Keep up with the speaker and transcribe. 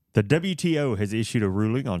The WTO has issued a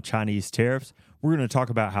ruling on Chinese tariffs. We're going to talk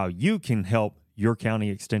about how you can help your county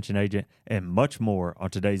extension agent and much more on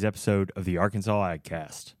today's episode of the Arkansas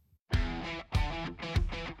AgCast.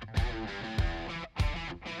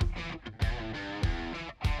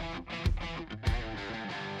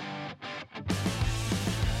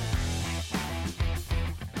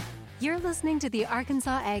 You're listening to the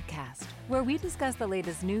Arkansas AgCast, where we discuss the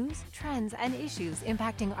latest news, trends, and issues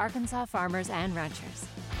impacting Arkansas farmers and ranchers.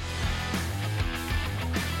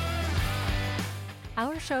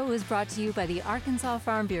 Our show is brought to you by the Arkansas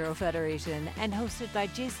Farm Bureau Federation and hosted by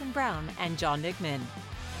Jason Brown and John Nickman.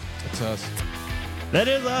 That's us. That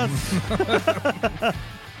is us.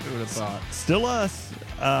 Who would have thought? Still us.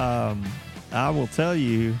 I will tell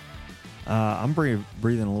you, I'm breathing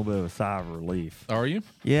a little bit of a sigh of relief. Are you?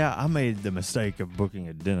 Yeah, I made the mistake of booking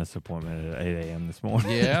a dentist appointment at 8 a.m. this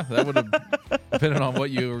morning. Yeah, that would have, depending on what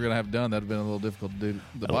you were going to have done, that would have been a little difficult to do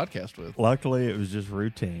the podcast with. Luckily, it was just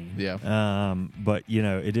routine. Yeah. But you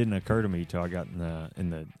know, it didn't occur to me till I got in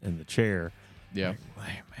the chair. Yeah.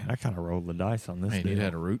 Like, man, I kind of rolled the dice on this. Man, you'd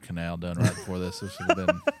had a root canal done right before this. This would have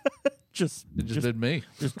been just been me.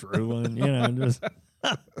 Just drooling, you know. Just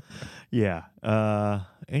yeah.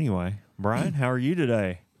 Anyway, Brian, how are you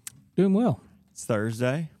today? Doing well. It's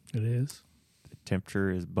Thursday. It is. The temperature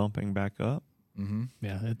is bumping back up. Mm-hmm.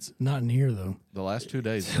 Yeah, it's not in here, though. The last 2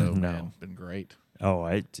 days, though, No. man, been great. Oh,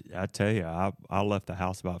 I tell you, I left the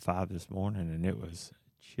house about 5 this morning, and it was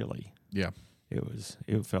chilly. Yeah.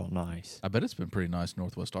 It felt nice. I bet it's been pretty nice in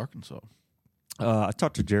Northwest Arkansas. I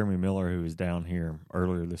talked to Jeremy Miller, who was down here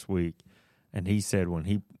earlier this week, and he said when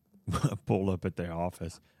he pulled up at the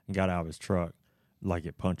office and got out of his truck, like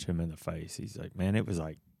it punched him in the face. He's like, man, it was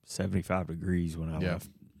like 75 degrees when I left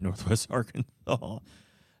Northwest Arkansas.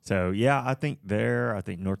 So, yeah, I think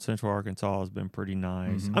North Central Arkansas has been pretty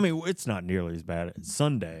nice. Mm-hmm. I mean, it's not nearly as bad. It's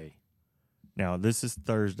Sunday. Now, this is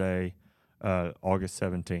Thursday, August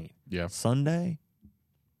 17th. Yeah. Sunday,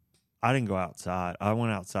 I didn't go outside. I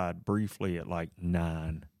went outside briefly at like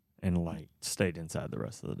 9 and like stayed inside the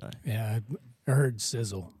rest of the day. Yeah, I heard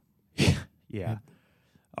sizzle. Yeah.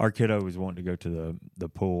 Our kiddo was wanting to go to the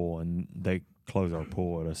pool, and they close our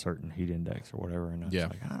pool at a certain heat index or whatever. And I was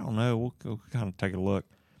like, I don't know. We'll go kind of take a look.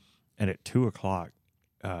 And at 2 o'clock,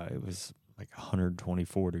 it was like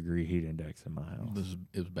 124 degree heat index in my house.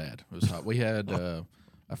 It was bad. It was hot. We had a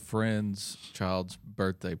friend's child's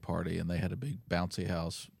birthday party, and they had a big bouncy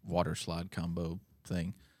house water slide combo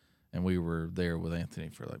thing. And we were there with Anthony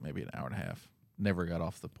for like maybe an hour and a half. Never got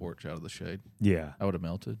off the porch out of the shade. Yeah. I would have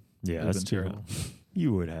melted. Yeah, It'd that's been too terrible. hot.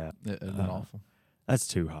 You would have. It'd have been awful. That's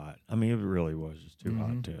too hot. I mean, it really was just too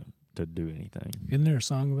hot to do anything. Isn't there a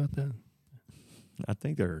song about that? I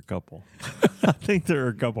think there are a couple.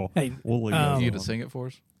 Hey, We'll leave You those get to alone. sing it for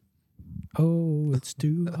us? Oh, it's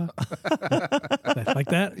too hot. Like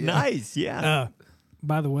that? Nice, yeah.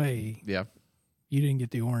 By the way, Yeah. you didn't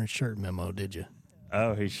get the orange shirt memo, did you?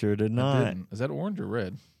 Oh, he sure did I not. didn't. Is that orange or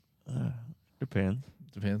red? Depends.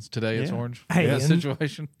 Depends. Today it's Yeah. orange. Hey, Yeah, and-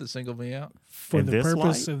 situation that singled me out. For In the this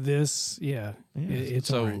purpose light? of this, it's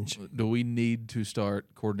so orange. do we need to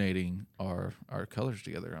start coordinating our colors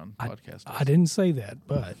together on podcast? I didn't say that,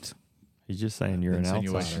 but He's just saying you're an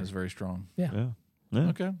Insinuation outsider. is very strong. yeah. Yeah.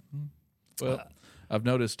 Okay. Well, I've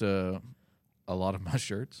noticed a lot of my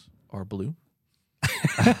shirts are blue.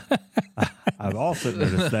 I've also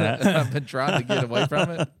noticed that. I've been trying to get away from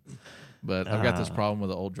it, but I've got this problem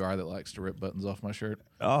with an old dryer that likes to rip buttons off my shirt.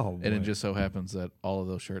 Oh, And it boy. just so happens that all of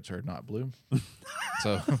those shirts are not blue.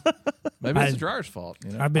 So maybe it's the dryer's fault.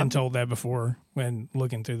 You know? I've been told that before when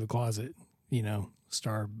looking through the closet.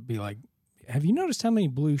 Star be like, "Have you noticed how many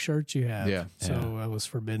blue shirts you have?" Yeah. So I was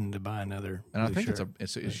forbidden to buy another. And I blue think shirt.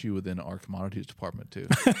 it's an issue within our commodities department too.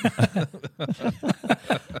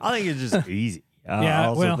 I think it's just easy. I Yeah,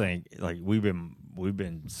 also well- think like we've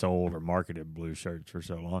been sold or marketed blue shirts for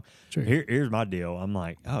so long. True. Here's my deal. I'm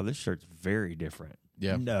like, oh, this shirt's very different.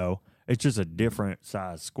 Yeah. No, it's just a different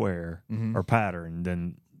size square or pattern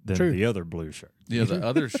than True. the other blue shirt. Yeah, the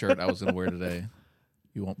other shirt I was going to wear today,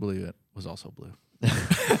 you won't believe it, was also blue.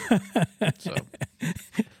 So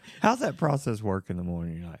How's that process work in the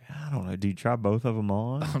morning? You're like, I don't know. Do you try both of them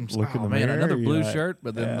on? I'm just Look like, in oh the man, mirror, another you're blue like, shirt.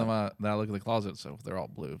 But then yeah. then I look in the closet, so they're all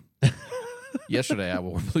blue. Yesterday I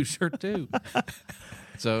wore a blue shirt too.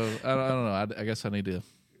 So I don't know. I guess I need to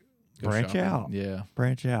go Branch shopping. out. Yeah,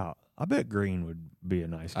 branch out. I bet green would be a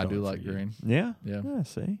nice I color do for like you. green. Yeah? Yeah.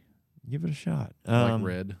 See? Give it a shot. I like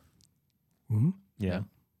red. Mhm. Yeah.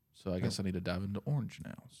 So I guess I need to dive into orange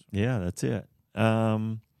now. So. Yeah, that's it.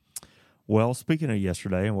 Well, speaking of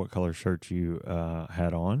yesterday and what color shirt you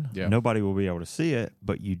had on, Yeah. nobody will be able to see it,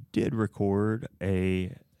 but you did record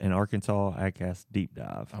a an Arkansas AgCast deep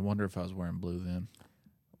dive. I wonder if I was wearing blue then.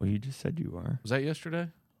 Well, you just said you were. Was that yesterday?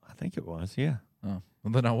 I think it was, yeah. Oh,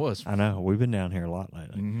 well, then I was. I know. We've been down here a lot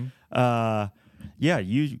lately. Mm-hmm. Yeah,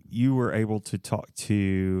 you were able to talk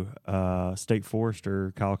to State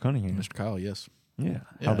Forester Kyle Cunningham. Mr. Kyle, yes. Yeah.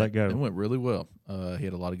 How'd that go? It went really well. He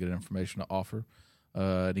had a lot of good information to offer,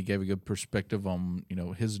 and he gave a good perspective on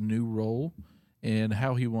his new role and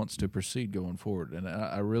how he wants to proceed going forward. And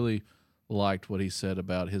I really liked what he said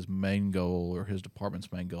about his main goal, or his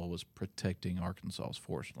department's main goal, was protecting Arkansas's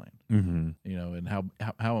forest land. Mm-hmm. And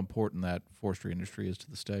how important that forestry industry is to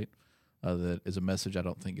the state. That is a message I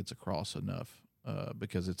don't think gets across enough,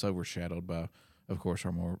 because it's overshadowed by, of course,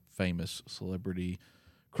 our more famous celebrity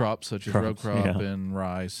crops such as row crop and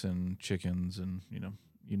rice and chickens and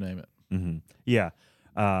you name it. Mm-hmm. Yeah.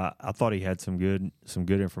 I thought he had some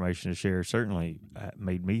good information to share. Certainly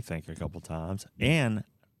made me think a couple times. And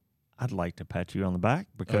I'd like to pat you on the back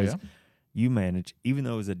because you managed, even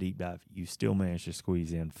though it was a deep dive, you still managed to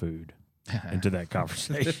squeeze in food into that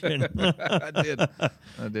conversation. I did.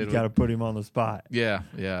 You got to put him on the spot. Yeah.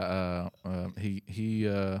 He.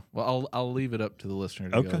 Well, I'll leave it up to the listener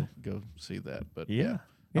to go see that. But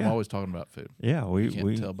I'm always talking about food. Yeah, we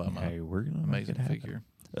can't tell by my we're gonna amazing make it figure.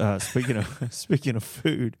 Speaking of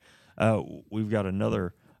food, we've got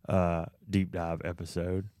another deep dive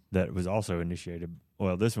episode that was also initiated.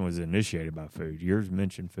 Well, this one was initiated by food. Yours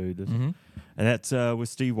mentioned food, and that's with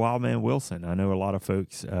Steve Wildman Wilson. I know a lot of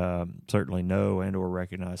folks certainly know and or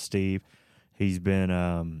recognize Steve. He's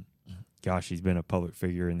been, he's been a public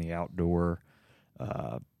figure in the outdoor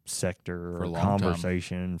sector for or a long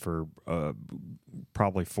conversation for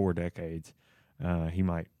probably 4 decades. He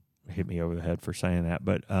might hit me over the head for saying that,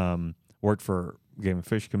 but worked for Game and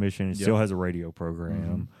Fish Commission. Still has a radio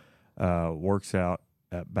program. Works out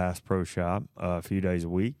at Bass Pro Shop a few days a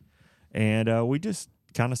week, and we just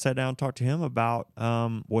kind of sat down and talked to him about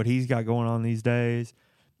what he's got going on these days,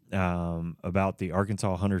 about the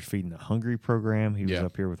Arkansas Hunters Feeding the Hungry program. He was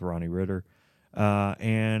up here with Ronnie Ritter,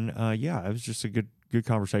 and it was just a good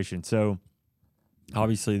conversation. So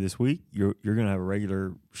obviously this week you're going to have a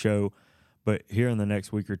regular show, but here in the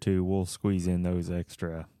next week or two we'll squeeze in those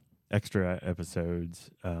extra episodes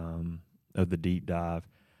of the deep dive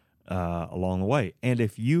along the way. And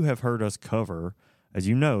if you have heard us cover, as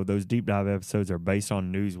you know, those deep dive episodes are based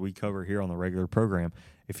on news we cover here on the regular program.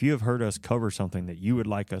 If you have heard us cover something that you would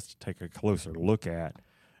like us to take a closer look at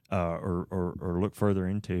or look further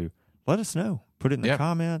into, let us know. Put it in the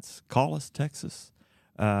comments, call us, text us,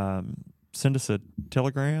 send us a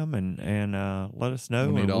telegram, and let us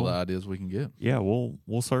know. We need all the ideas we can get. Yeah,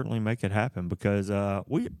 we'll certainly make it happen, because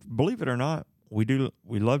we, believe it or not, we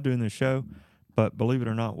love doing this show. But believe it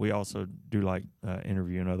or not, we also do like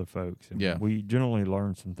interviewing other folks. And we generally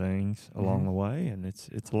learn some things along the way, and it's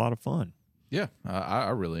a lot of fun. Yeah,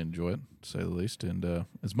 I really enjoy it, to say the least. And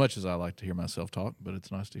as much as I like to hear myself talk, but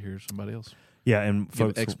it's nice to hear somebody else. Yeah, and give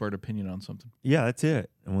folks, expert opinion on something. Yeah, that's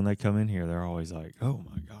it. And when they come in here, they're always like, "Oh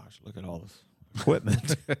my gosh, look at all this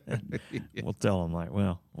equipment." We'll tell them like,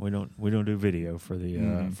 "Well, we don't do video for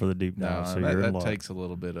the deep dive." No, so that takes a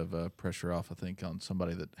little bit of pressure off, I think, on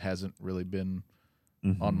somebody that hasn't really been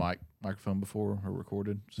on microphone before or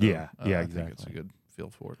recorded. So, exactly. I think it's a good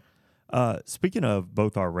feel for it. Speaking of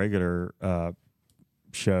both our regular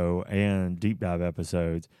show and deep dive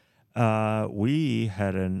episodes, we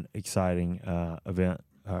had an exciting event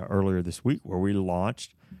earlier this week where we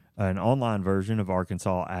launched an online version of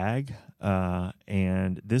Arkansas Ag,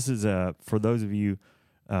 and this is for those of you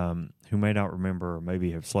who may not remember or maybe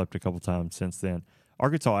have slept a couple times since then.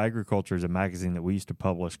 Arkansas Agriculture is a magazine that we used to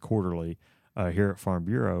publish quarterly here at Farm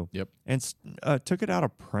Bureau. Yep. And took it out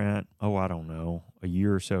of print, I don't know, a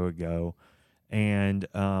year or so ago, and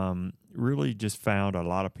really just found a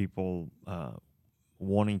lot of people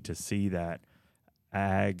wanting to see that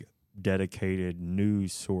ag dedicated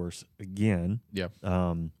news source again. Yeah.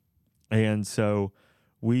 And so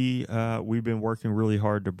we've been working really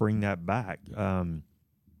hard to bring that back.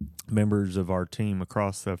 Members of our team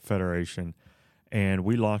across the Federation, and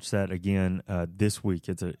we launched that again this week.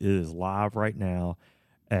 It is live right now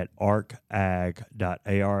at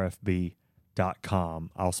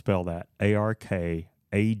arcag.arfb.com. I'll spell that,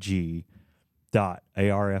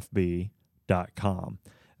 ARKAG.arfb.com.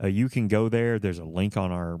 You can go there. There's a link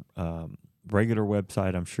on our regular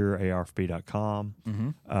website, I'm sure, arfb.com.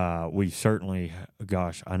 We certainly,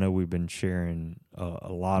 I know we've been sharing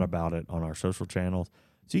a lot about it on our social channels.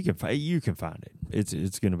 So you can find it.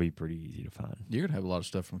 It's going to be pretty easy to find. You're going to have a lot of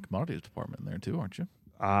stuff from the commodities department in there too, aren't you?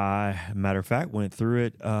 Matter of fact, went through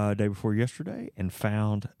it day before yesterday and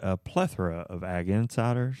found a plethora of ag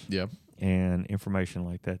insiders. Yeah. and information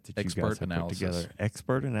like that you Expert guys have analysis. put together.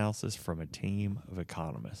 Expert analysis from a team of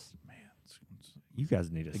economists. Man, it's You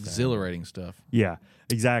guys need to exhilarating stuff. Yeah,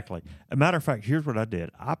 exactly. A matter of fact, here's what I did.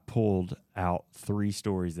 I pulled out 3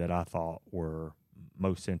 stories that I thought were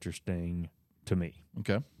most interesting to me.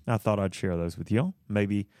 Okay. I thought I'd share those with y'all.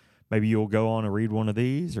 Maybe you'll go on and read one of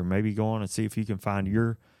these, or maybe go on and see if you can find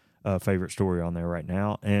your favorite story on there right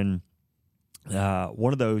now. And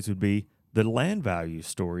one of those would be the land value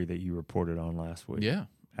story that you reported on last week. Yeah.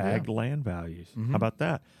 Ag land values. Mm-hmm. How about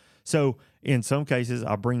that? So in some cases,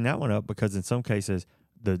 I'll bring that one up because in some cases,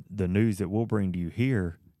 the news that we'll bring to you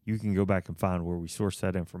here, you can go back and find where we source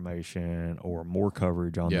that information or more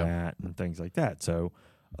coverage on that and things like that. So,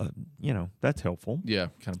 that's helpful. Yeah,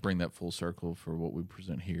 kind of bring that full circle for what we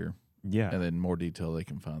present here. Yeah. And then more detail they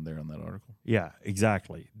can find there on that article. Yeah,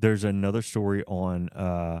 exactly. There's another story on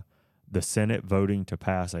the Senate voting to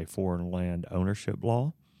pass a foreign land ownership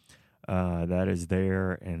law. That is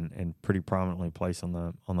there and pretty prominently placed on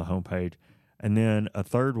the homepage. And then a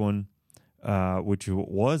third one, which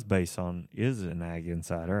was based on, is an Ag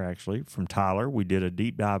Insider, actually, from Tyler. We did a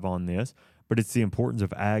deep dive on this, but it's the importance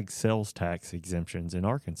of ag sales tax exemptions in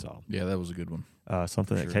Arkansas. Yeah, that was a good one.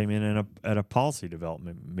 Something that came in at a policy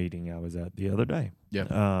development meeting I was at the other day.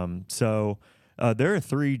 Yeah. So there are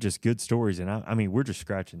 3 just good stories, and I mean, we're just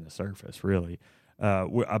scratching the surface, really.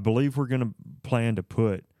 I believe we're going to plan to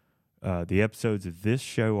put the episodes of this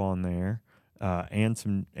show on there,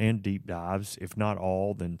 and deep dives, if not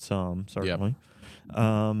all, then some, certainly.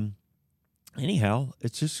 Yep. Anyhow,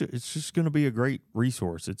 it's just going to be a great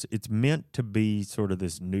resource. It's meant to be sort of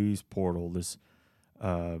this news portal, this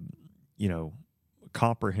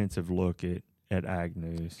comprehensive look at ag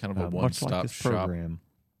news, kind of a one-stop like shop program.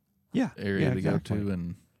 Yeah, area to exactly. go to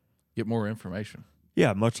and get more information.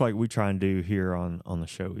 Yeah, much like we try and do here on the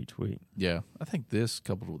show each week. Yeah, I think this,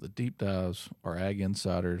 coupled with the deep dives, our Ag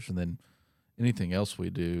Insiders, and then anything else we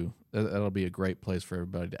do, that'll be a great place for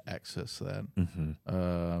everybody to access that.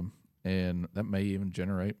 Mm-hmm. And that may even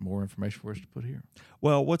generate more information for us to put here.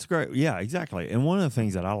 Well, what's great, yeah, exactly. And one of the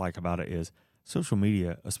things that I like about it is social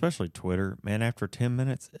media, especially Twitter, man, after 10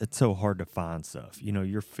 minutes, it's so hard to find stuff.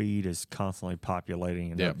 Your feed is constantly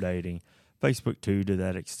populating and updating. Facebook, too, to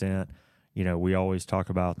that extent. We always talk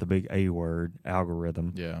about the big A word,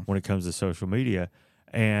 algorithm, when it comes to social media.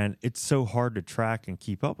 And it's so hard to track and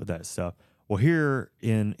keep up with that stuff. Well, here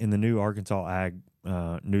in the new Arkansas Ag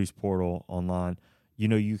news portal online,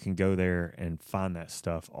 you can go there and find that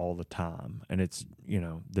stuff all the time. And it's,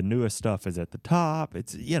 the newest stuff is at the top.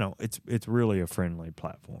 It's, it's really a friendly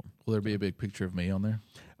platform. Will there be a big picture of me on there?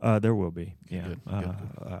 There will be. Yeah. Good.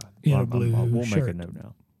 In a blue we'll shirt. make a note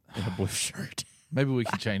now. In a blue shirt. Maybe we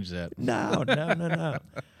can change that. No.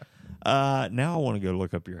 Now I want to go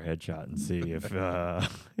look up your headshot and see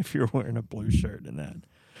if you're wearing a blue shirt in that.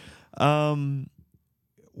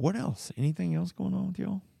 What else? Anything else going on with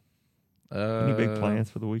y'all? Any big plans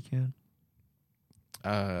for the weekend?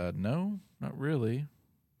 No, not really.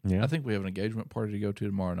 Yeah, I think we have an engagement party to go to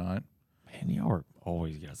tomorrow night. Man, y'all are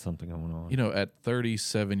always got something going on. At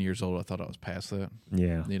 37 years old, I thought I was past that.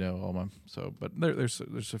 Yeah. But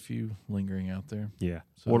there's a few lingering out there. Yeah.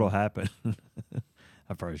 So, what'll happen?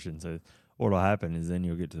 I probably shouldn't say this. What'll happen is then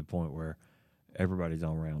you'll get to the point where everybody's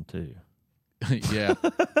on round 2. Yeah.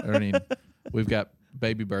 I mean, we've got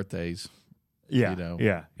baby birthdays. Yeah.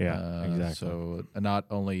 Yeah. Exactly. So not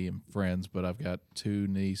only friends, but I've got 2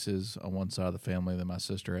 nieces on one side of the family. Then my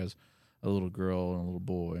sister has a little girl and a little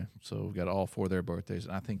boy. So we've got all 4 of their birthdays.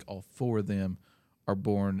 And I think all 4 of them are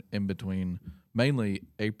born in between mainly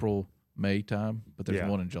April, May time, but there's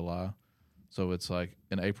one in July. So it's like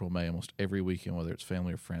in April, May, almost every weekend, whether it's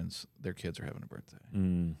family or friends, their kids are having a birthday.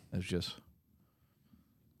 It's just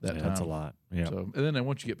that time. That's a lot. Yeah. So, and then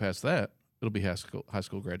once you get past that, it'll be high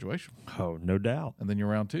school graduation. Oh, no doubt. And then your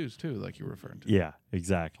round 2s too, like you were referring to. Yeah,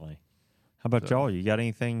 exactly. How about y'all? You got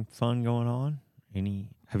anything fun going on?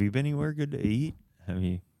 Have you been anywhere good to eat? Have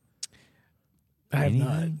you? I have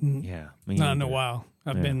anything? not. Yeah. Not in a while.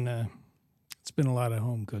 I've been, it's been a lot of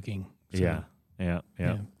home cooking. So. Yeah.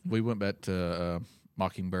 We went back to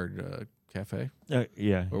Mockingbird Cafe.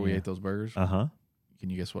 Yeah. Where we ate those burgers. Uh-huh. Can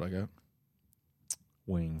you guess what I got?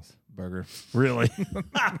 Wings. Burger. Really?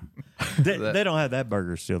 they don't have that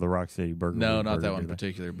burger still, the Rock City burger. No, not burger, that one do in they?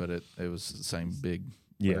 particular, but it was the same big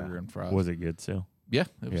burger and fries. Was it good still? Yeah,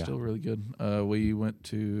 it was still really good. We went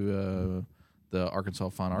to the Arkansas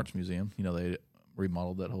Fine Arts Museum. They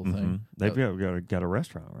remodeled that whole thing. They've got a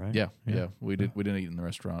restaurant, right? Yeah. We didn't eat in the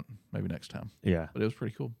restaurant. Maybe next time. Yeah. But it was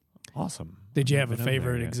pretty cool. Awesome. Did you have a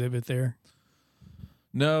favorite exhibit there?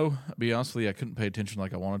 No, to be honest with you, I couldn't pay attention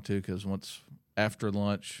like I wanted to because once after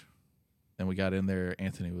lunch, and we got in there.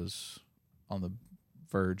 Anthony was on the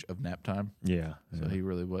verge of nap time. Yeah. So he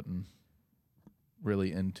really wasn't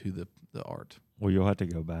really into the art. Well, you'll have to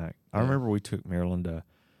go back. I Yeah. remember we took Marilyn to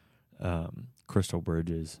Crystal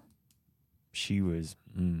Bridges. She was,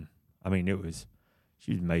 she was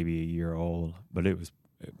maybe a year old, but it was,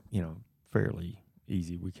 fairly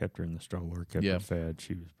easy. We kept her in the stroller, kept her fed.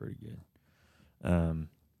 She was pretty good.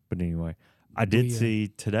 But anyway, I did see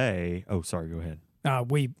today. Oh, sorry. Go ahead.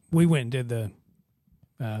 We went and did the.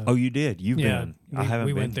 Oh, you did. You've been. I haven't.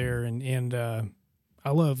 We been went there and I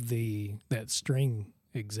love that string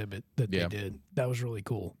exhibit that they did. That was really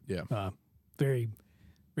cool. Yeah. Very,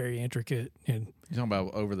 very intricate and. You're talking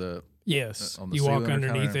about over the. Yes, on the you walk ceiling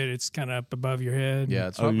underneath it. It's kind of up above your head. Yeah,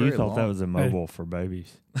 it's Oh, not you very thought long. that was immobile for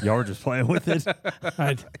babies? Y'all were just playing with it.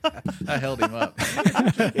 I held him up.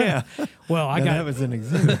 Yeah. Well, that was an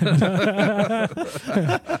exhibit.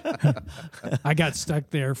 I got stuck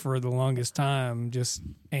there for the longest time, just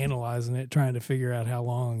analyzing it, trying to figure out how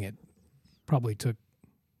long it probably took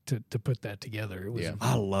to put that together. It was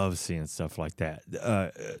I love seeing stuff like that.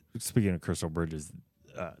 Speaking of Crystal Bridges,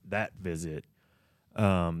 that visit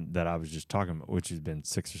that I was just talking about, which has been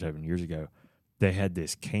 6 or 7 years ago, they had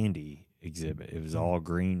this candy exhibit. It was all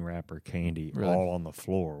green wrapper candy, all on the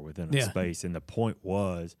floor within a space. And the point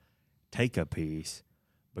was, take a piece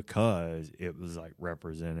because it was like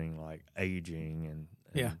representing like aging and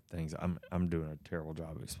things. I'm doing a terrible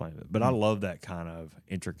job of explaining it, but I love that kind of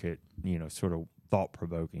intricate, sort of thought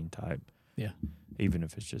provoking type. Yeah. Even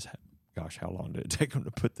if it's just, gosh, how long did it take them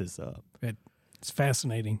to put this up? It's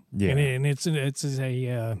fascinating. Yeah. And it's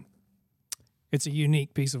a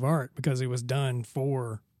unique piece of art because it was done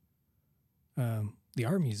for the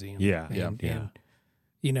art museum. Yeah. And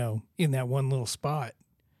in that one little spot,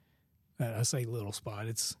 I say little spot,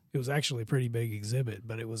 it was actually a pretty big exhibit,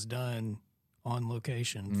 but it was done on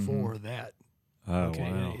location for that. Oh,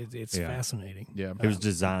 okay. wow. It's fascinating. Yeah. It was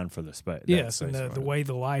designed for the space. Yes, and the way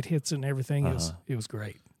the light hits and everything, it was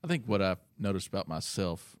great. I think what I've noticed about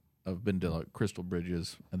myself, I've been to like Crystal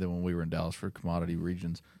Bridges, and then when we were in Dallas for Commodity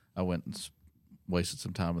Regions, I went and wasted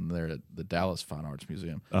some time in there at the Dallas Fine Arts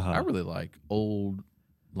Museum. I really like old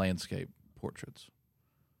landscape portraits.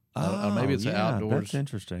 Maybe it's the outdoors that's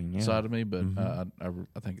interesting. side of me, but I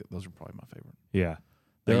think those are probably my favorite. Yeah.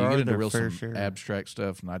 You There get are into their real fair some share. abstract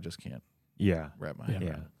stuff, and I just can't wrap my head Yeah.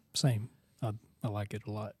 around it. Same. I like it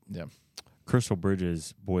a lot. Yeah. Crystal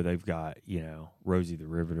Bridges, boy, they've got, Rosie the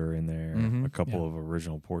Riveter in there, a couple of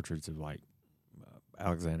original portraits of like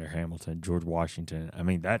Alexander Hamilton, George Washington. I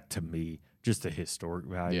mean, that to me, just the historic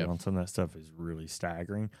value on some of that stuff is really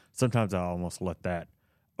staggering. Sometimes I almost let that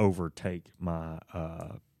overtake my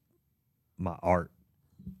my art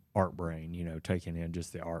brain, taking in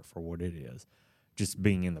just the art for what it is. Just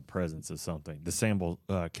being in the presence of something.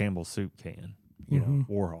 The Campbell soup can,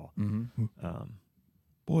 Warhol.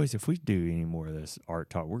 Boys, if we do any more of this art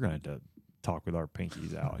talk, we're going to have to talk with our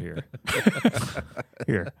pinkies out here.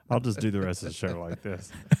 Here, I'll just do the rest of the show like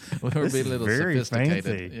this. We'll This be a is little very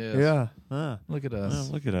sophisticated. fancy. Yes. Yeah. Look at us.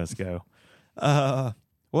 Look at us go.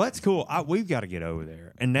 Well, that's cool. We've got to get over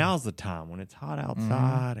there. And now's the time when it's hot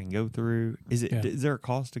outside and go through. Is there a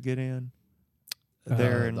cost to get in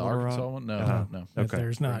there in the Little Arkansas Rock? one? No. If Okay.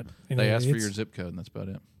 there's not. They ask for your zip code, and that's about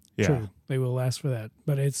it. Yeah. True. They will ask for that.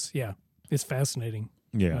 But it's fascinating.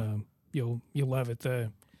 Yeah. You'll love it.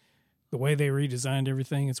 The way they redesigned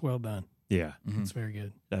everything, it's well done. Yeah. It's very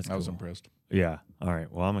good. That's I was cool. impressed. Yeah. All right.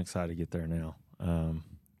 Well, I'm excited to get there now.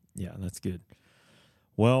 Yeah, that's good.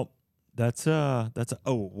 Well, that's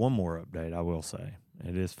one more update I will say.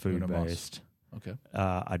 It is food based. Okay.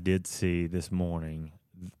 I did see this morning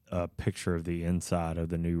a picture of the inside of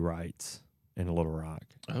the new Wrights in Little Rock,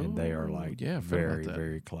 and they are like very,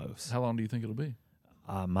 very close. How long do you think it'll be?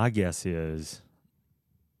 My guess is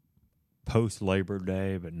post Labor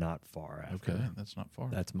Day, but not far after. Okay, that's not far.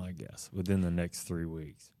 That's my guess. Within the next 3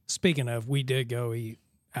 weeks. Speaking of, we did go eat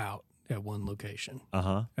out at one location.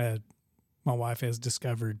 My wife has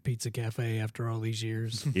discovered Pizza Cafe after all these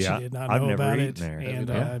years. Yeah, She did not I've know never about eaten it. there. And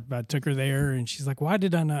I took her there, and she's like, "Why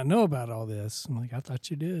did I not know about all this?" I'm like, "I thought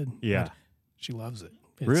you did." Yeah. But she loves it.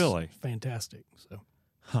 It's Really? fantastic. So,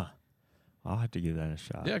 I'll have to give that a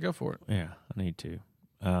shot. Yeah, go for it. Yeah, I need to.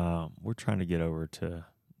 We're trying to get over to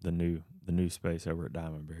the new space over at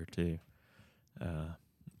Diamond Bear too,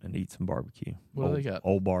 and eat some barbecue. What do they got?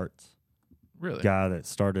 Old Bart's. Really? Guy that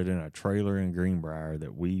started in a trailer in Greenbrier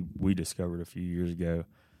that we discovered a few years ago.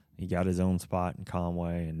 He got his own spot in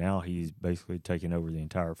Conway, and now he's basically taken over the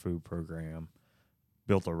entire food program.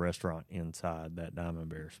 Built a restaurant inside that Diamond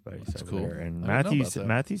Bear space. That's over cool. there. And I didn't know about that.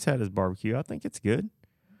 Matthew's had his barbecue. I think it's good.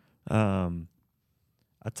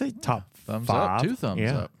 I'd say top thumbs 5. up, 2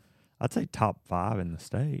 thumbs up. I'd say top 5 in the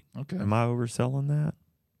state. Okay. Am I overselling that?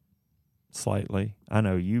 Slightly. I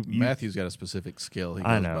know you Matthew's got a specific skill he goes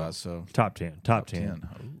I know. by, so top 10. Top 10.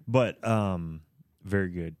 Oh. But very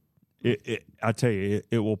good. I tell you,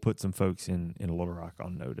 it will put some folks in Little Rock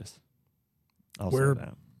on notice. I'll say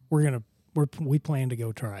that. We plan to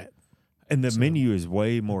go try it. And the menu is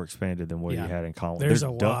way more expanded than what you had in Collins. There's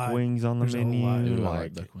a duck lot. Wings on the menu. Ooh, I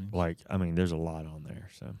like duck wings. I mean, there's a lot on there.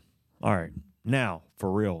 So, all right, now for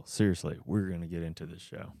real, seriously, we're going to get into this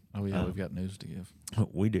show. Oh yeah, we've got news to give.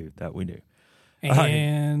 We do.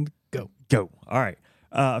 And go. All right.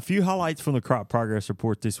 A few highlights from the crop progress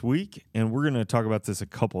report this week, and we're going to talk about this a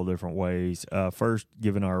couple of different ways. First,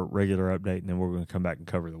 giving our regular update, and then we're going to come back and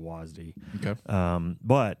cover the WASDE. Okay.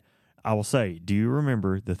 But I will say, do you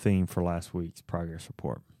remember the theme for last week's progress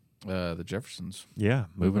report? The Jeffersons. Yeah,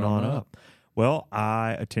 moving on up. Well,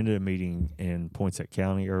 I attended a meeting in Poinsett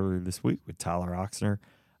County earlier this week with Tyler Oxner,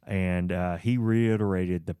 and he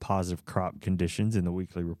reiterated the positive crop conditions in the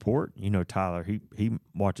weekly report. You know, Tyler, he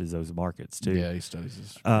watches those markets too. Yeah, he studies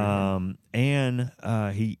this. And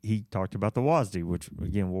he talked about the WASDE, which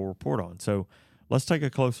again we'll report on. So let's take a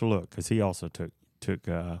closer look because he also took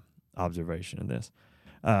observation of this.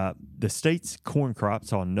 The state's corn crop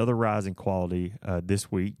saw another rise in quality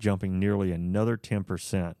this week, jumping nearly another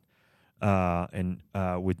 10%, and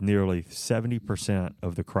with nearly 70%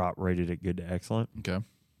 of the crop rated at good to excellent. Okay.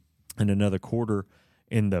 And another quarter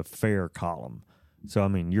in the fair column. So I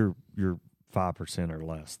mean, you're 5% or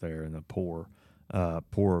less there in the poor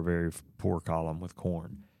or very poor column with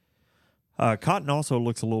corn. Cotton also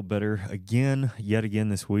looks a little better yet again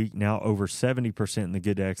this week. Now over 70% in the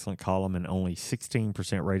good to excellent column and only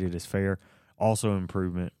 16% rated as fair. Also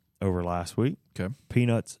improvement over last week. Okay.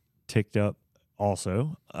 Peanuts ticked up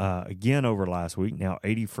also again over last week. Now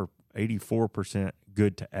 84%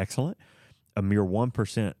 good to excellent. A mere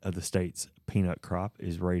 1% of the state's peanut crop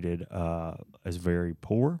is rated as very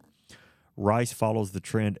poor. Rice follows the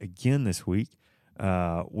trend again this week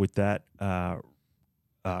with that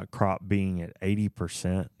crop being at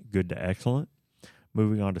 80% good to excellent.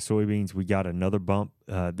 Moving on to soybeans, we got another bump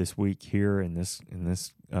this week here in this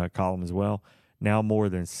column as well. Now more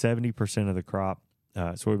than 70% of the crop,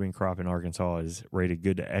 soybean crop in Arkansas is rated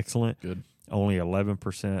good to excellent. Good. Only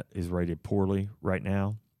 11% is rated poorly right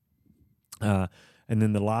now. And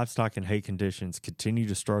then the livestock and hay conditions continue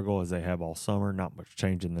to struggle as they have all summer. Not much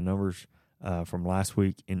change in the numbers from last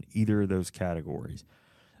week in either of those categories.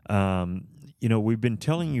 We've been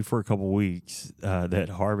telling you for a couple weeks that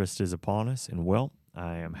harvest is upon us, and well,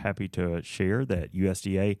 I am happy to share that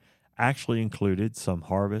USDA actually included some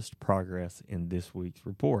harvest progress in this week's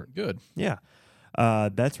report. Good. Yeah,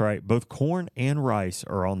 that's right. Both corn and rice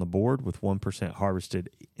are on the board with 1% harvested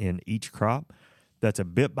in each crop. That's a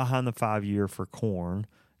bit behind the 5-year for corn,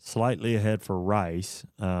 slightly ahead for rice,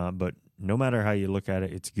 but no matter how you look at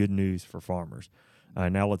it, it's good news for farmers.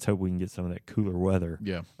 Now let's hope we can get some of that cooler weather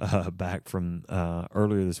back from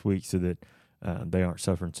earlier this week so that they aren't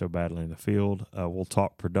suffering so badly in the field. We'll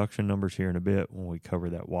talk production numbers here in a bit when we cover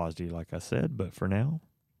that WASDE, like I said. But for now,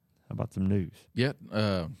 how about some news? Yeah.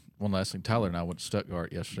 One last thing. Tyler and I went to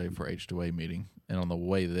Stuttgart yesterday for H2A meeting, and on the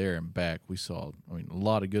way there and back, we saw, a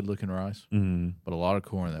lot of good-looking rice, but a lot of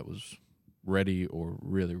corn that was ready or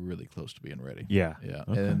really, really close to being ready. Yeah. Yeah.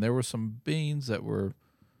 Okay. And there were some beans that were,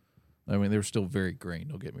 they were still very green,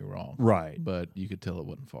 don't get me wrong. Right. But you could tell it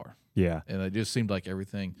wasn't far. Yeah. And it just seemed like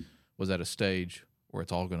everything was at a stage where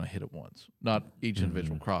it's all going to hit at once. Not each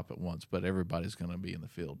individual crop at once, but everybody's going to be in the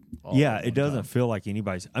field. It doesn't feel like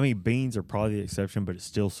anybody's. Beans are probably the exception, but it's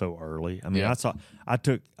still so early. I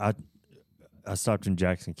stopped in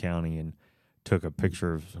Jackson County and took a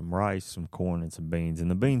picture of some rice, some corn, and some beans. And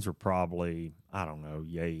the beans were probably, I don't know,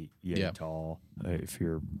 yay tall. If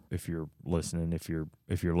you're listening, if you're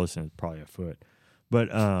listening, it's probably a foot. But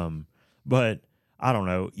I don't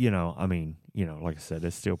know. Like I said,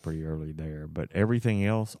 it's still pretty early there. But everything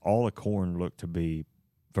else, all the corn looked to be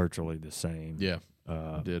virtually the same. Yeah,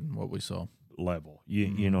 it did what we saw. Level.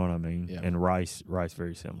 You know what I mean? Yeah. And rice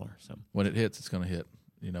very similar. So when it hits, it's going to hit.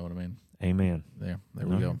 You know what I mean? Amen. There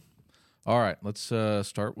we go. All right, let's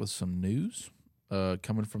start with some news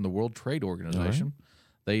coming from the World Trade Organization. Right.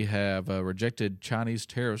 They have rejected Chinese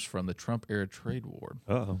tariffs from the Trump-era trade war.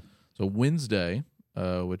 Uh-oh. So Wednesday,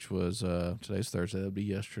 which was today's Thursday, that would be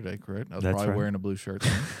yesterday, correct? I was That's probably right. wearing a blue shirt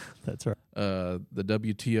then. That's right. The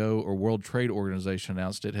WTO, or World Trade Organization,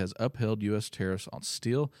 announced it has upheld U.S. tariffs on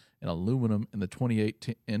steel and aluminum in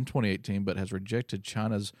 2018, but has rejected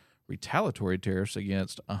China's retaliatory tariffs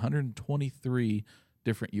against 123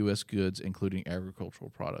 different U.S. goods, including agricultural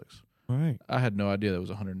products. All right. I had no idea there was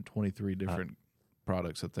 123 different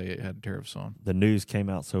products that they had tariffs on. The news came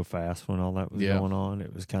out so fast when all that was Yeah. going on.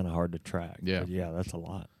 It was kind of hard to track. Yeah. But yeah, that's a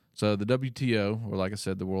lot. So the WTO, or like I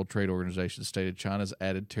said, the World Trade Organization, stated China's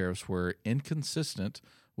added tariffs were inconsistent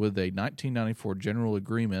with a 1994 General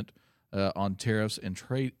Agreement on Tariffs and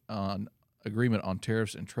Trade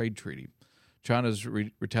Treaty. China's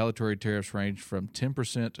retaliatory tariffs ranged from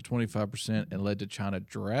 10% to 25% and led to China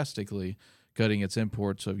drastically cutting its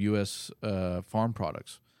imports of U.S. Farm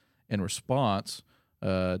products. In response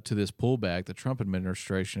to this pullback, the Trump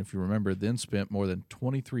administration, if you remember, then spent more than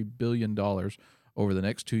 $23 billion over the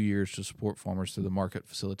next 2 years to support farmers through the Market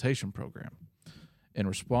Facilitation Program. In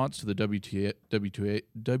response to the WTO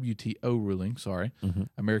ruling,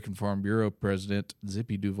 American Farm Bureau President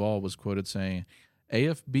Zippy Duvall was quoted saying,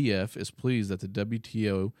 AFBF is pleased that the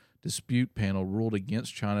WTO dispute panel ruled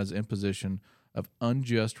against China's imposition of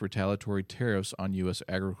unjust retaliatory tariffs on U.S.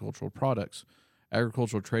 agricultural products.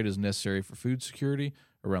 Agricultural trade is necessary for food security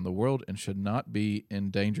around the world and should not be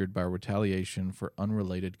endangered by retaliation for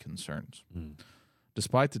unrelated concerns.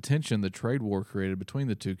 Despite the tension the trade war created between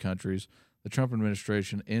the two countries, the Trump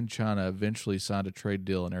administration and China eventually signed a trade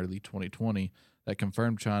deal in early 2020 that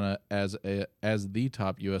confirmed China as the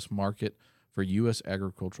top U.S. market for U.S.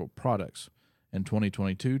 agricultural products. In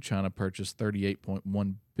 2022, China purchased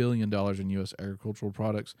 $38.1 billion in U.S. agricultural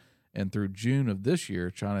products, and through June of this year,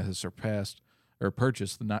 China has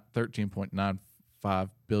purchased $13.95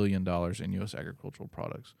 billion in U.S. agricultural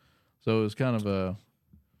products. So it was kind of a,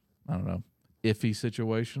 iffy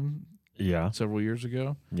situation several years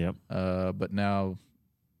ago. Yep. But now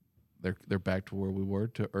they're back to where we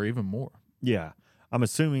were, or even more. Yeah. I'm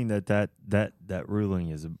assuming that ruling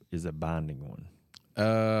is a binding one.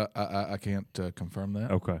 I can't confirm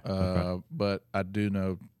that. Okay. But I do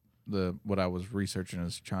know what I was researching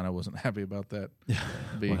is China wasn't happy about that.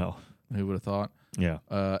 Well, who would have thought? Yeah.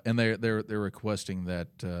 And they're requesting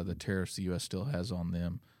that the tariffs the U.S. still has on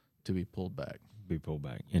them to be pulled back.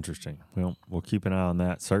 Interesting. Well, we'll keep an eye on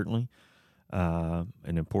that. Certainly, an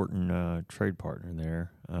important trade partner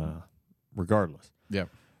there. Regardless. Yeah.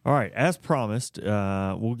 All right, as promised,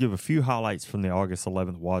 we'll give a few highlights from the August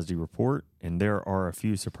 11th WASDE report, and there are a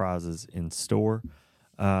few surprises in store.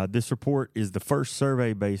 This report is the first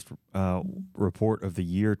survey-based report of the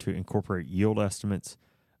year to incorporate yield estimates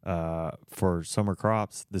for summer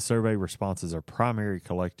crops. The survey responses are primarily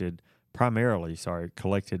collected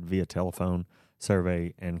via telephone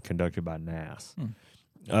survey and conducted by NASS.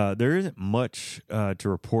 There isn't much to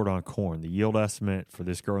report on corn. The yield estimate for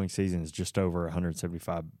this growing season is just over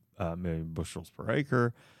 175 million bushels per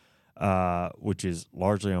acre, which is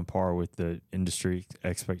largely on par with the industry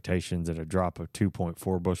expectations at a drop of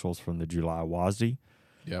 2.4 bushels from the July WASDE.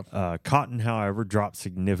 Yep. Cotton, however, dropped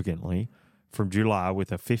significantly from July,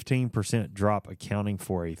 with a 15% drop accounting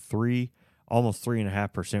for a almost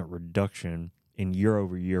 3.5% reduction in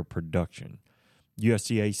year-over-year production.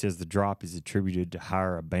 USDA says the drop is attributed to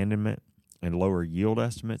higher abandonment and lower yield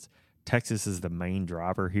estimates. Texas is the main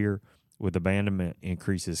driver here, with abandonment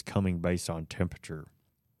increases coming based on temperature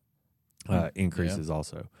increases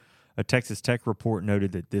also. A Texas Tech report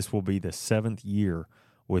noted that this will be the 7th year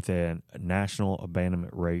with a national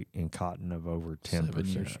abandonment rate in cotton of over 10%. 7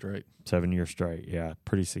 years straight. 7 years straight, yeah,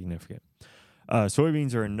 pretty significant.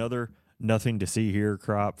 Soybeans are another nothing to see here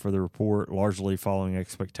crop for the report, largely following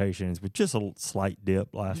expectations, with just a slight dip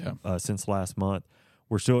since last month.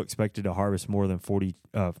 We're still expected to harvest more than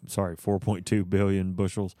 4.2 billion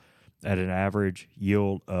bushels at an average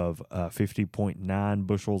yield of 50.9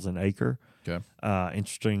 bushels an acre. Okay.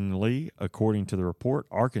 Interestingly, according to the report,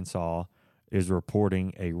 Arkansas is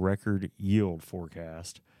reporting a record yield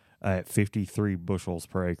forecast at 53 bushels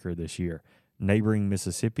per acre this year. Neighboring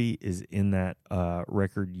Mississippi is in that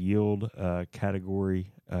record yield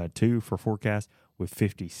category 2 for forecast with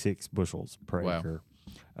 56 bushels per acre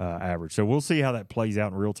average. So we'll see how that plays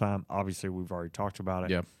out in real time. Obviously, we've already talked about it.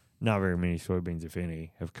 Yeah. Not very many soybeans, if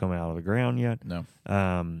any, have come out of the ground yet. No.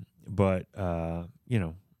 But I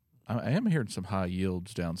am hearing some high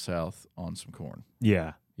yields down south on some corn.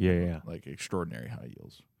 Yeah. Like extraordinary high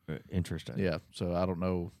yields. Interesting. Yeah. So I don't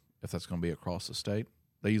know if that's going to be across the state.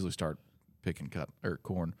 They usually start picking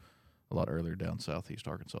corn a lot earlier down southeast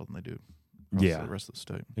Arkansas than they do the rest of the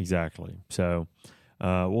state. Exactly. So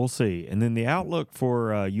we'll see. And then the outlook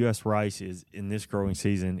for U.S. rice is in this growing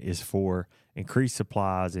season is for increased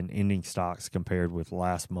supplies and ending stocks compared with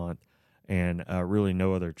last month, and really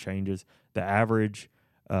no other changes. The average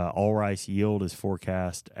all rice yield is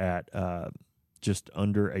forecast at just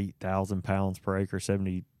under 8,000 pounds per acre,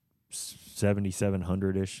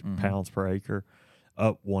 7,700-ish pounds per acre.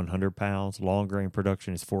 up 100 pounds. Long grain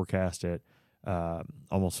production is forecast at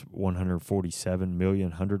almost 147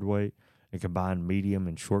 million hundredweight, and combined medium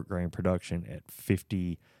and short grain production at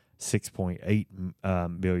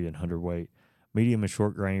 56.8 million hundredweight. Medium and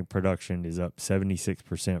short grain production is up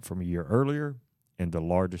 76% from a year earlier and the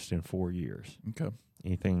largest in 4 years. Okay.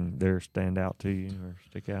 Anything there stand out to you or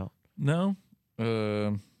stick out? No.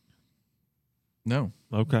 No.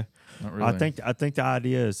 Okay. Not really. I think the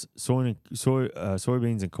idea is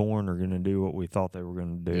soybeans and corn are going to do what we thought they were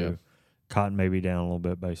going to do. Yeah. Cotton may be down a little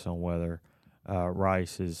bit based on weather.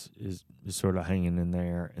 Rice is sort of hanging in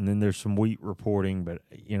there, and then there's some wheat reporting. But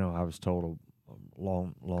I was told a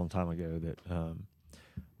long time ago that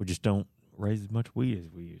we just don't raise as much wheat as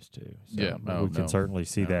we used to. So we can certainly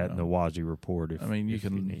see that in the WASDE report. If you if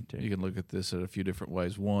can you need to. you can look at this at a few different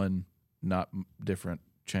ways. One, not different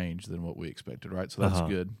change than what we expected, right? So that's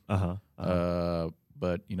good.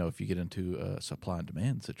 But if you get into a supply and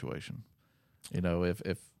demand situation,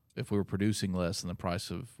 if we were producing less, then the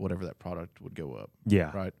price of whatever that product would go up.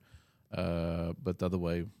 Yeah. Right. But the other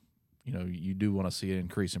way, you do want to see an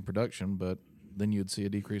increase in production, but then you'd see a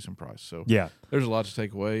decrease in price. So Yeah. there's a lot to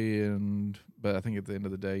take away, but I think at the end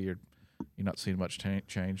of the day, you're not seeing much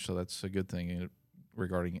change. So that's a good thing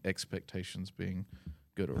regarding expectations being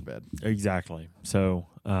good or bad. Exactly. So,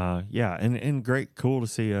 and cool to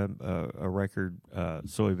see a record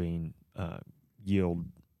soybean yield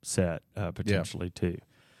set potentially too.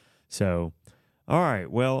 So, all right.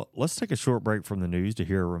 Well, let's take a short break from the news to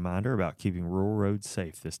hear a reminder about keeping rural roads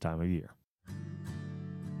safe this time of year.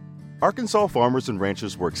 Arkansas farmers and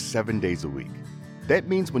ranchers work 7 days a week. That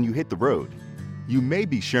means when you hit the road, you may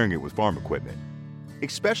be sharing it with farm equipment,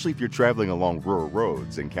 especially if you're traveling along rural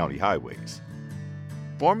roads and county highways.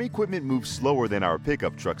 Farm equipment moves slower than our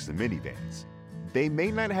pickup trucks and minivans. They may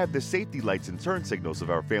not have the safety lights and turn signals of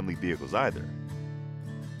our family vehicles either.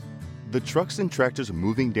 The trucks and tractors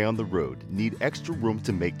moving down the road need extra room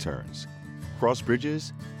to make turns, cross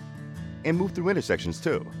bridges, and move through intersections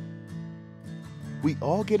too. We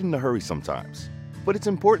all get in a hurry sometimes, but it's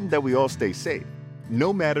important that we all stay safe,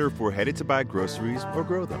 no matter if we're headed to buy groceries or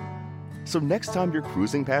grow them. So next time you're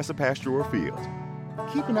cruising past a pasture or field,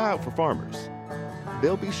 keep an eye out for farmers.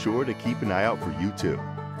 They'll be sure to keep an eye out for you too.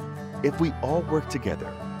 If we all work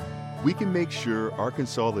together, we can make sure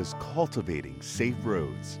Arkansas is cultivating safe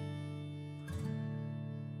roads.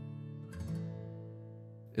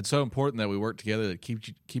 It's so important that we work together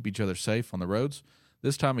to keep each other safe on the roads.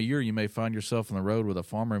 This time of year, you may find yourself on the road with a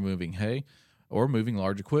farmer moving hay or moving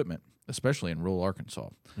large equipment, especially in rural Arkansas.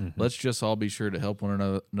 Mm-hmm. Let's just all be sure to help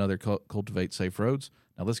one another cultivate safe roads.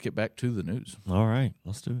 Now let's get back to the news. All right,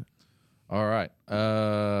 let's do it. All right.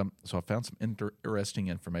 So I found some interesting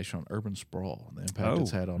information on urban sprawl and the impact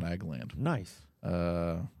it's had on ag land. Nice.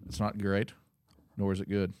 It's not great, nor is it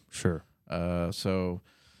good. Sure. So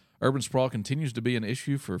urban sprawl continues to be an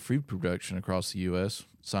issue for food production across the U.S.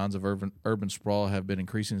 Signs of urban sprawl have been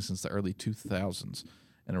increasing since the early 2000s,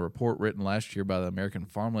 and a report written last year by the American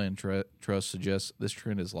Farmland Trust suggests this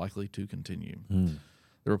trend is likely to continue.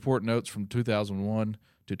 The report notes from 2001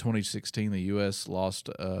 to 2016, the U.S. lost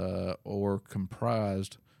or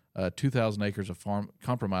comprised 2,000 acres of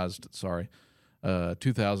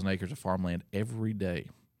 2,000 acres of farmland every day.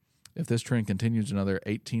 If this trend continues, another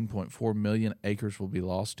 18.4 million acres will be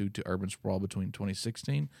lost due to urban sprawl between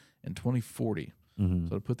 2016 and 2040. Mm-hmm.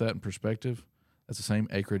 So to put that in perspective, that's the same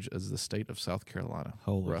acreage as the state of South Carolina.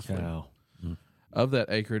 Holy roughly. Cow. Of that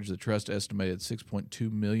acreage, the trust estimated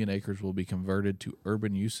 6.2 million acres will be converted to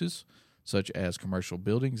urban uses, such as commercial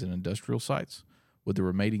buildings and industrial sites, with the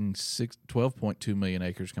remaining 12.2 million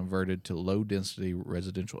acres converted to low-density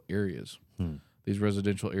residential areas. These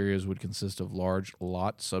residential areas would consist of large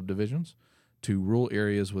lot subdivisions to rural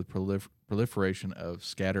areas with proliferation of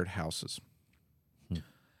scattered houses.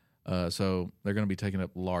 So they're going to be taking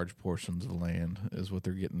up large portions of land is what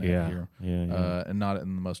they're getting at here, and not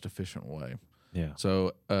in the most efficient way. Yeah.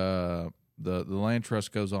 So the Land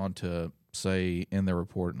Trust goes on to say in their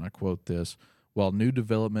report, and I quote this, while new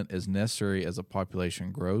development is necessary as the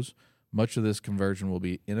population grows, much of this conversion will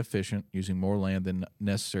be inefficient, using more land than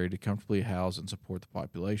necessary to comfortably house and support the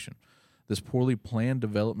population. This poorly planned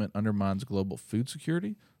development undermines global food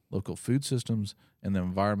security, local food systems, and the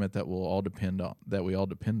environment that we all depend on.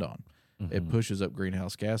 Mm-hmm. It pushes up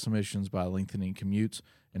greenhouse gas emissions by lengthening commutes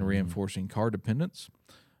and reinforcing car dependence.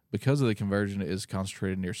 Because of the conversion is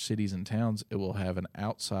concentrated near cities and towns, it will have an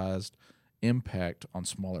outsized impact on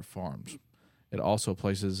smaller farms. It also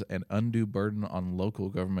places an undue burden on local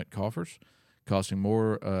government coffers, costing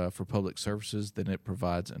more for public services than it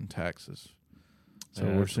provides in taxes. So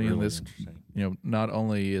Yeah, we're that's seeing really this, interesting. not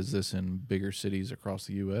only is this in bigger cities across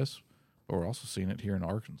the U.S., but we're also seeing it here in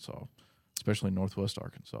Arkansas, especially Northwest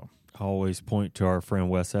Arkansas. I always point to our friend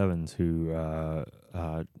Wes Evans, who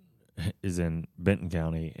is in Benton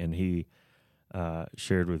County, and he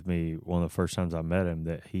shared with me one of the first times I met him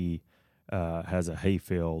that he has a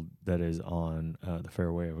hayfield that is on the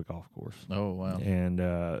fairway of a golf course. Oh, wow. And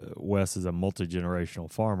Wes is a multi-generational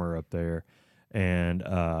farmer up there, and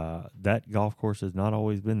that golf course has not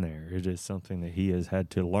always been there. It is something that he has had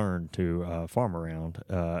to learn to farm around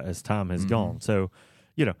as time has gone. So,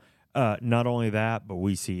 not only that, but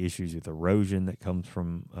we see issues with erosion that comes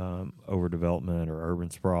from overdevelopment or urban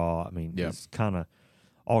sprawl. I mean, it's kind of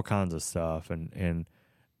all kinds of stuff, and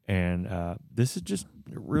this is just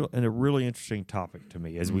a really interesting topic to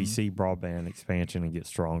me as we see broadband expansion and get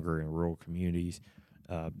stronger in rural communities.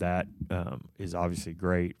 That is obviously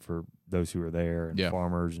great for those who are there and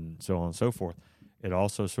farmers and so on and so forth. It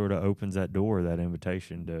also sort of opens that door, that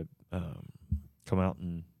invitation to come out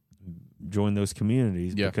and join those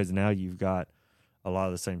communities because now you've got a lot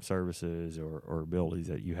of the same services or abilities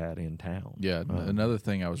that you had in town. Yeah, another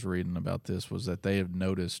thing I was reading about this was that they have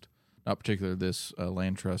noticed, not particularly this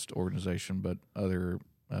land trust organization, but other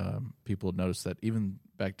people have noticed that even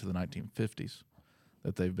back to the 1950s,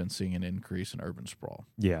 that they've been seeing an increase in urban sprawl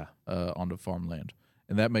onto farmland.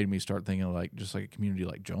 And that made me start thinking just like a community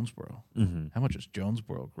like Jonesboro. Mm-hmm. How much has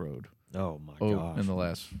Jonesboro grown? Oh, my gosh. In the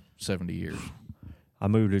last 70 years. I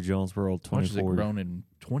moved to Jonesboro 24 How much has it grown in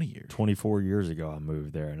 20 years? 24 years ago I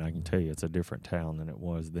moved there, and I can tell you it's a different town than it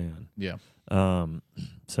was then. Yeah.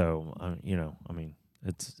 So,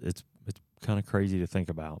 it's kind of crazy to think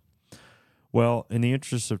about. Well, in the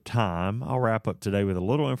interest of time, I'll wrap up today with a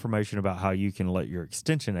little information about how you can let your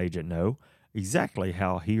extension agent know exactly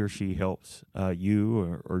how he or she helps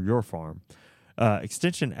you or your farm.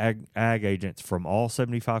 Extension ag agents from all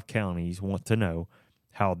 75 counties want to know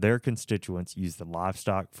how their constituents use the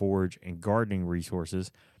livestock, forage, and gardening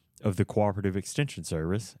resources of the Cooperative Extension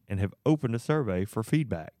Service and have opened a survey for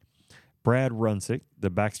feedback. Brad Runsick, the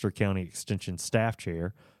Baxter County Extension staff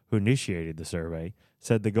chair who initiated the survey,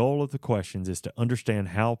 said the goal of the questions is to understand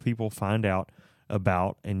how people find out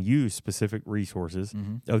about and use specific resources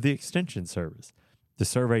of the Extension Service. The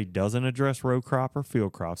survey doesn't address row crop or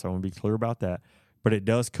field crops, I want to be clear about that, but it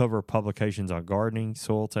does cover publications on gardening,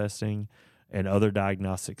 soil testing, and other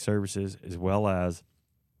diagnostic services, as well as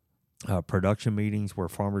production meetings where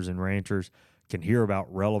farmers and ranchers can hear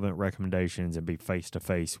about relevant recommendations and be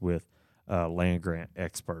face-to-face with land grant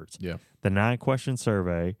experts. Yeah. The 9-question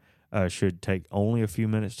survey should take only a few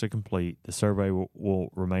minutes to complete. The survey will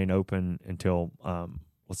remain open until,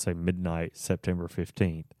 let's say, midnight, September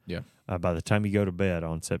 15th. Yeah. By the time you go to bed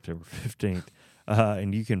on September 15th.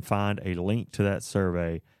 And you can find a link to that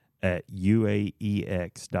survey at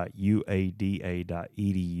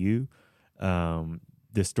uaex.uada.edu.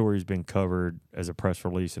 This story has been covered as a press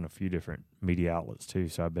release in a few different media outlets too.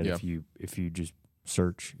 So I bet if you just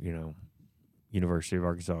search, University of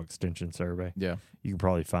Arkansas Extension Survey, you can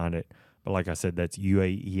probably find it. But like I said, that's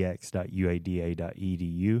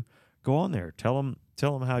uaex.uada.edu. Go on there. Tell them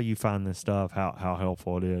how you find this stuff, how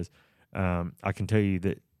helpful it is. I can tell you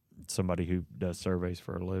that somebody who does surveys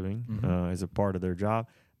for a living as a part of their job,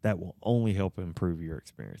 that will only help improve your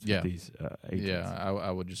experience with these agents. Yeah, I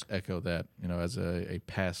would just echo that. As a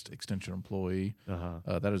past extension employee,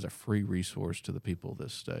 that is a free resource to the people of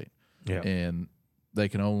this state. Yeah. And they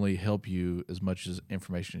can only help you as much as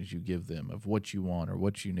information as you give them of what you want or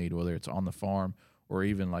what you need, whether it's on the farm or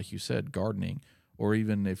even, like you said, gardening, or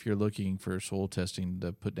even if you're looking for soil testing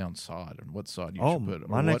to put down sod and what sod you should put, or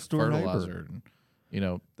what fertilizer.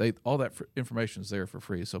 And, all that information is there for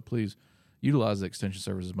free. So please utilize the extension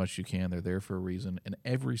service as much as you can. They're there for a reason in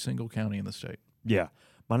every single county in the state. Yeah.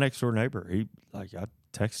 My next door neighbor, I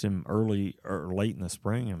texted him early or late in the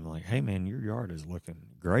spring. I'm like, hey, man, your yard is looking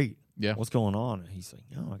great. Yeah. What's going on? And he's like,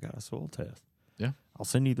 I got a soil test. Yeah. I'll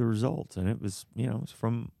send you the results. And it was, it's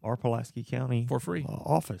from our Pulaski County for free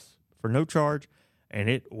office for no charge.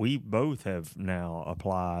 And we both have now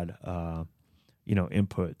applied,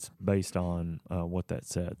 inputs based on what that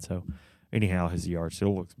said. So anyhow, his yard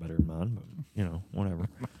still looks better than mine, but whatever.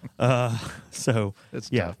 So it's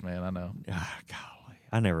tough, man. I know. Golly,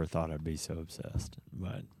 I never thought I'd be so obsessed,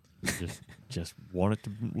 but just want it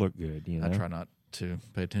to look good. I try not to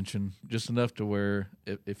pay attention just enough to where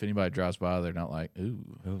if anybody drives by, they're not like, ooh,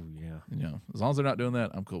 oh yeah, as long as they're not doing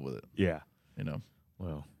that, I'm cool with it. Yeah,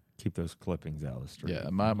 Well, keep those clippings out of the street. Yeah,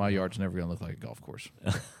 my yard's never gonna look like a golf course.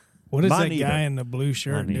 What is Mine that guy either. in the blue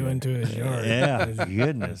shirt Mine doing either. to his yard? Yeah,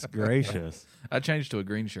 goodness gracious. I changed to a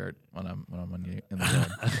green shirt when I'm in the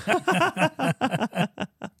yard.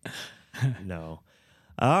 No.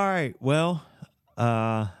 All right. Well,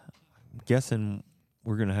 I'm guessing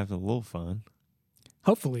we're gonna have a little fun.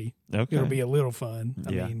 Hopefully, Okay. it'll be a little fun.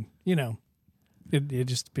 I Yeah. mean, it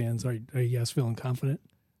just depends. Are you guys feeling confident?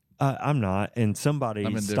 I'm not. And somebody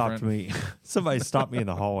I'm stopped indifferent. me. Somebody stopped me in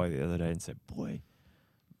the hallway the other day and said, "Boy,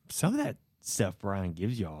 some of that stuff Brian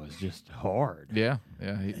gives y'all is just hard." Yeah.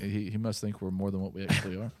 He must think we're more than what we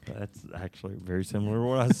actually are. That's actually very similar to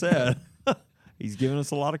what I said. He's giving us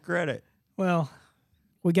a lot of credit. Well,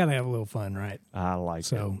 we got to have a little fun, right? I like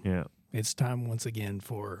So- it. Yeah. It's time once again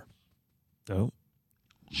for Oh,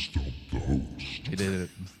 He did it.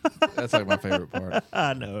 That's like my favorite part.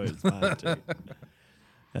 I know it's mine too.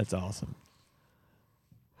 That's awesome.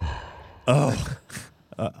 Oh,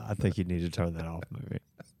 I think you need to turn that off, maybe.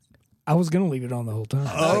 I was going to leave it on the whole time.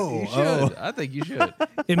 You should. I think you should.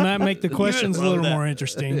 It might make the questions a love little that. more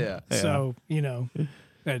interesting. Yeah. So,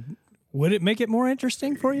 would it make it more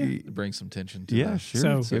interesting for you? Bring some tension to Yeah, that.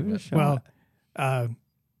 sure. So, Give it a shot. well,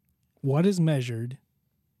 what is measured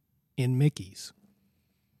in Mickeys?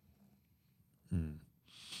 Hmm.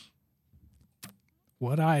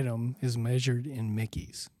 What item is measured in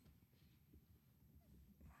Mickeys?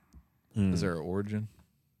 Is there an origin?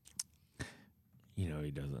 He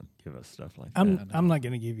doesn't give us stuff like I'm that. not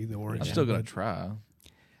going to give you the origin. I'm still going but to try.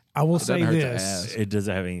 I will It say doesn't hurt to this. ask. It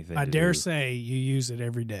doesn't have anything I to dare do. say you use it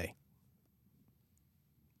every day.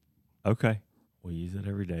 Okay. We use it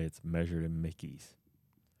every day. It's measured in Mickeys.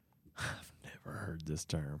 I've never heard this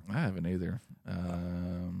term. I haven't either.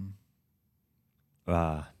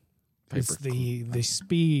 It's the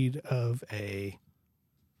speed of a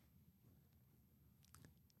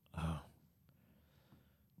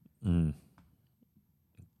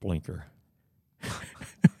Blinker.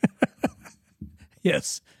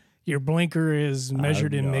 yes. Your blinker is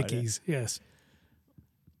measured in no idea. Mickeys. Yes.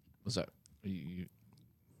 Was that you,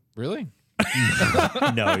 really?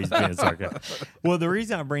 No, he's being sarcastic. Well, the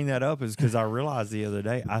reason I bring that up is because I realized the other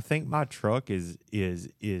day, I think my truck is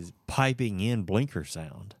piping in blinker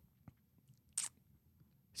sound.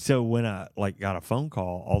 So when I got a phone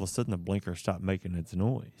call, all of a sudden the blinker stopped making its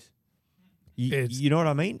noise. You know what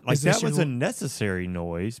I mean? Like Is this that was your- a necessary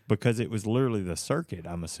noise because it was literally the circuit,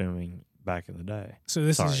 I'm assuming, back in the day. So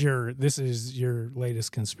this Sorry. is your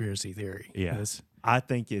latest conspiracy theory. Yeah. This- I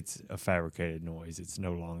think it's a fabricated noise. It's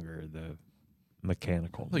no longer the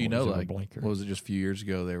mechanical Well, noise of a like, blinker. what was it? Just a few years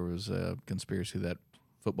ago, there was a conspiracy that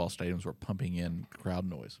football stadiums were pumping in crowd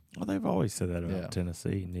noise. Well, they've always said that about Yeah.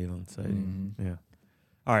 Tennessee, Neyland Stadium. Mhm. Yeah.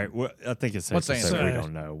 All right. Well, I think it's safe What's to the say answer? we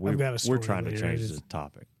don't know. I've got a We're story trying to later. change It the is-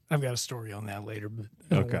 topic. I've got a story on that later, but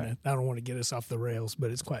Okay. I don't want to get us off the rails,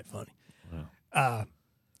 but it's quite funny. Wow.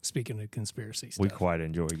 Speaking of conspiracy stuff. We quite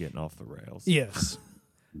enjoy getting off the rails. Yes.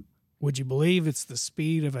 Would you believe it's the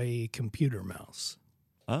speed of a computer mouse?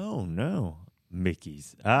 Oh, no.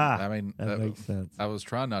 Mickey's. Ah, I mean, that makes sense. I was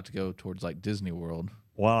trying not to go towards like Disney World.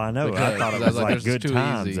 Well, I know. I Because thought it I was was like, like this is good too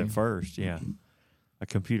times easy. at first. Yeah. A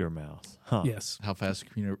computer mouse. Huh. Yes. How fast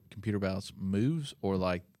a computer mouse moves, or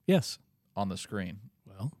like Yes. on the screen,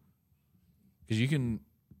 Well, because you can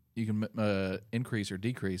increase or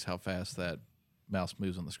decrease how fast that mouse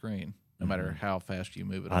moves on the screen, no matter how fast you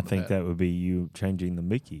move it. I on the think pad. that would be you changing the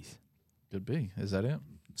Mickeys. could be. Is that it?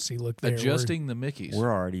 see, look there. Adjusting the Mickeys.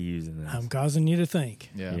 We're already using this. I'm causing you to think.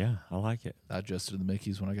 yeah. Yeah, I like it. I adjusted the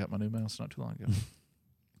Mickeys when I got my new mouse not too long ago.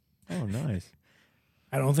 Oh, nice.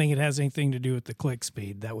 I don't think it has anything to do with the click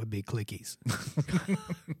speed. That would be clickies.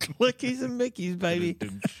 Clickies and Mickeys, baby.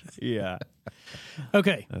 Yeah.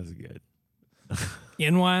 Okay. That was good.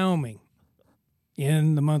 In Wyoming,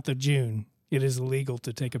 in the month of June, it is illegal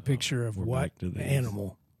to take a picture of we're what back to these.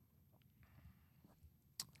 animal?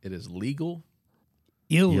 It is legal,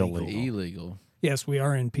 Illegal. illegal. Yes, we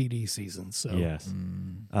are in PD season. So Yes.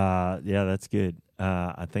 Yeah, that's good.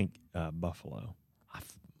 I think buffalo.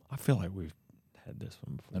 I feel like we've had this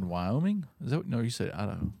one before. In Wyoming? Is that no? You said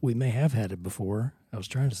Idaho. we may have had it before. I was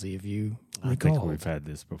trying to see if you I recall. think we've had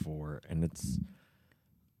this before, and it's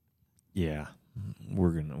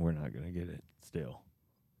we're not gonna get it still.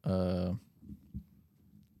 A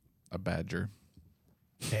badger,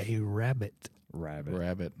 A rabbit. Rabbit.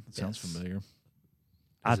 rabbit. Sounds Yes. familiar.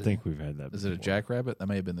 I Is it- think we've had that. Is it a before. jackrabbit? That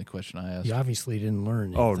may have been the question I asked. You obviously didn't learn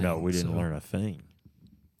anything. Oh no, we didn't so- learn a thing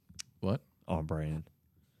What? on brand.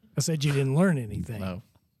 I said you didn't learn anything. No.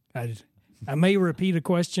 I may repeat a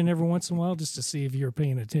question every once in a while just to see if you're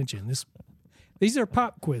paying attention. These are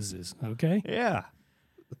pop quizzes, okay? Yeah,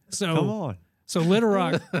 So come on. So Little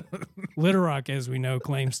Rock, as we know,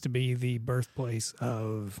 claims to be the birthplace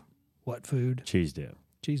of what food? Cheese dip.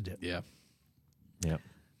 Cheese dip. Yeah. Yep.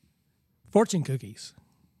 Fortune cookies.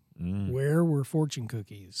 Where were fortune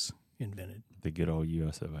cookies invented? The good old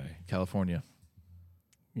US of A. California.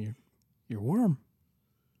 You're warm.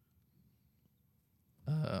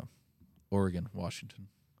 Oregon, Washington.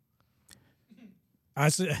 I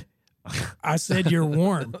said you're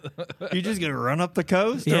warm. You just gonna run up the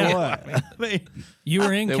coast Yeah. or what? I mean, You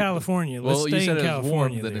were in California. Let's Well, you stay said in it was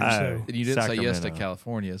warm, California. then there, it was- so. And you didn't say yes to Sacramento.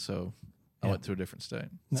 California, so I Yeah. went to a different state.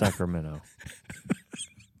 Sacramento.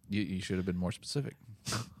 You should have been more specific.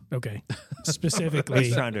 Okay. He's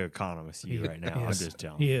Specifically, trying to economize you right now. yes, I'm just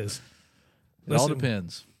telling he you. is. It all Listen,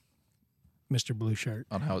 depends Mr. Blue Shirt.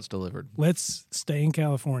 on how it's delivered. Let's stay in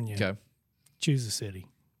California. Okay. Choose a city.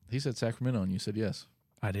 He said Sacramento, and you said yes.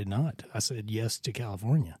 I did not. I said yes to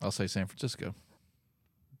California. I'll say San Francisco.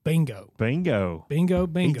 Bingo. Bingo. Bingo,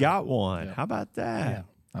 He bingo. got one. Yeah. How about that? Yeah.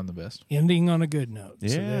 I'm the best. Ending on a good note. So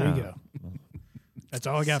there Yeah. you go. That's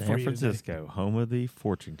all I got San for you today. Francisco, home of the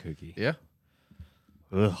fortune cookie. Yeah.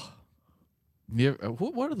 Ugh.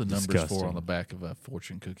 What are the numbers Disgusting. for on the back of a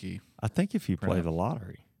fortune cookie? I think if you play Right. the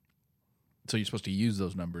lottery, So you're supposed to use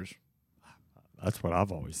those numbers. that's what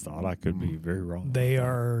I've always thought. I could be very wrong. They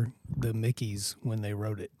are the Mickeys when they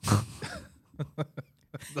wrote it.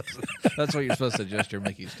 That's what you're supposed to adjust your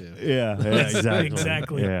Mickeys to. Yeah, exactly.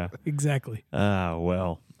 Exactly. Yeah. Exactly.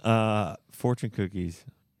 Fortune cookies,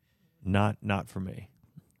 not for me.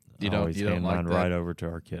 You I don't- always you don't hand like mine that? right over to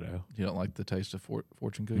our kiddo. You don't like the taste of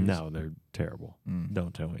fortune cookies? No, they're terrible. Mm.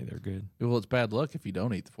 Don't tell me they're good. Well, it's bad luck if you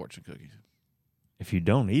don't eat the fortune cookies. If you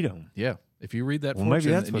don't eat them, Yeah. If you read that well,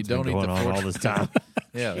 fortune maybe that's and you what's been don't eat going the on fortune, all this time.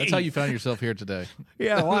 yeah, that's how you found yourself here today.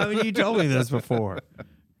 Yeah, well, I mean, you told me this before.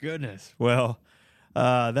 Goodness. Well,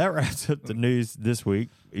 that wraps up the news this week.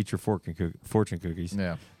 Eat your fortune cookies.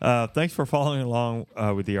 Yeah. Thanks for following along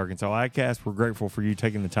with the Arkansas AgCast. We're grateful for you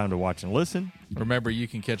taking the time to watch and listen. Remember, you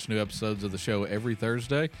can catch new episodes of the show every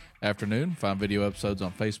Thursday afternoon. Find video episodes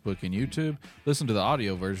on Facebook and YouTube. Listen to the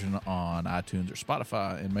audio version on iTunes or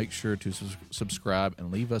Spotify. And make sure to subscribe and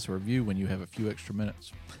leave us a review when you have a few extra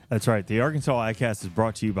minutes. That's right. The Arkansas AgCast is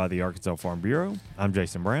brought to you by the Arkansas Farm Bureau. I'm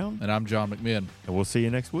Jason Brown, And I'm John McMinn. and we'll see you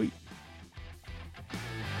next week.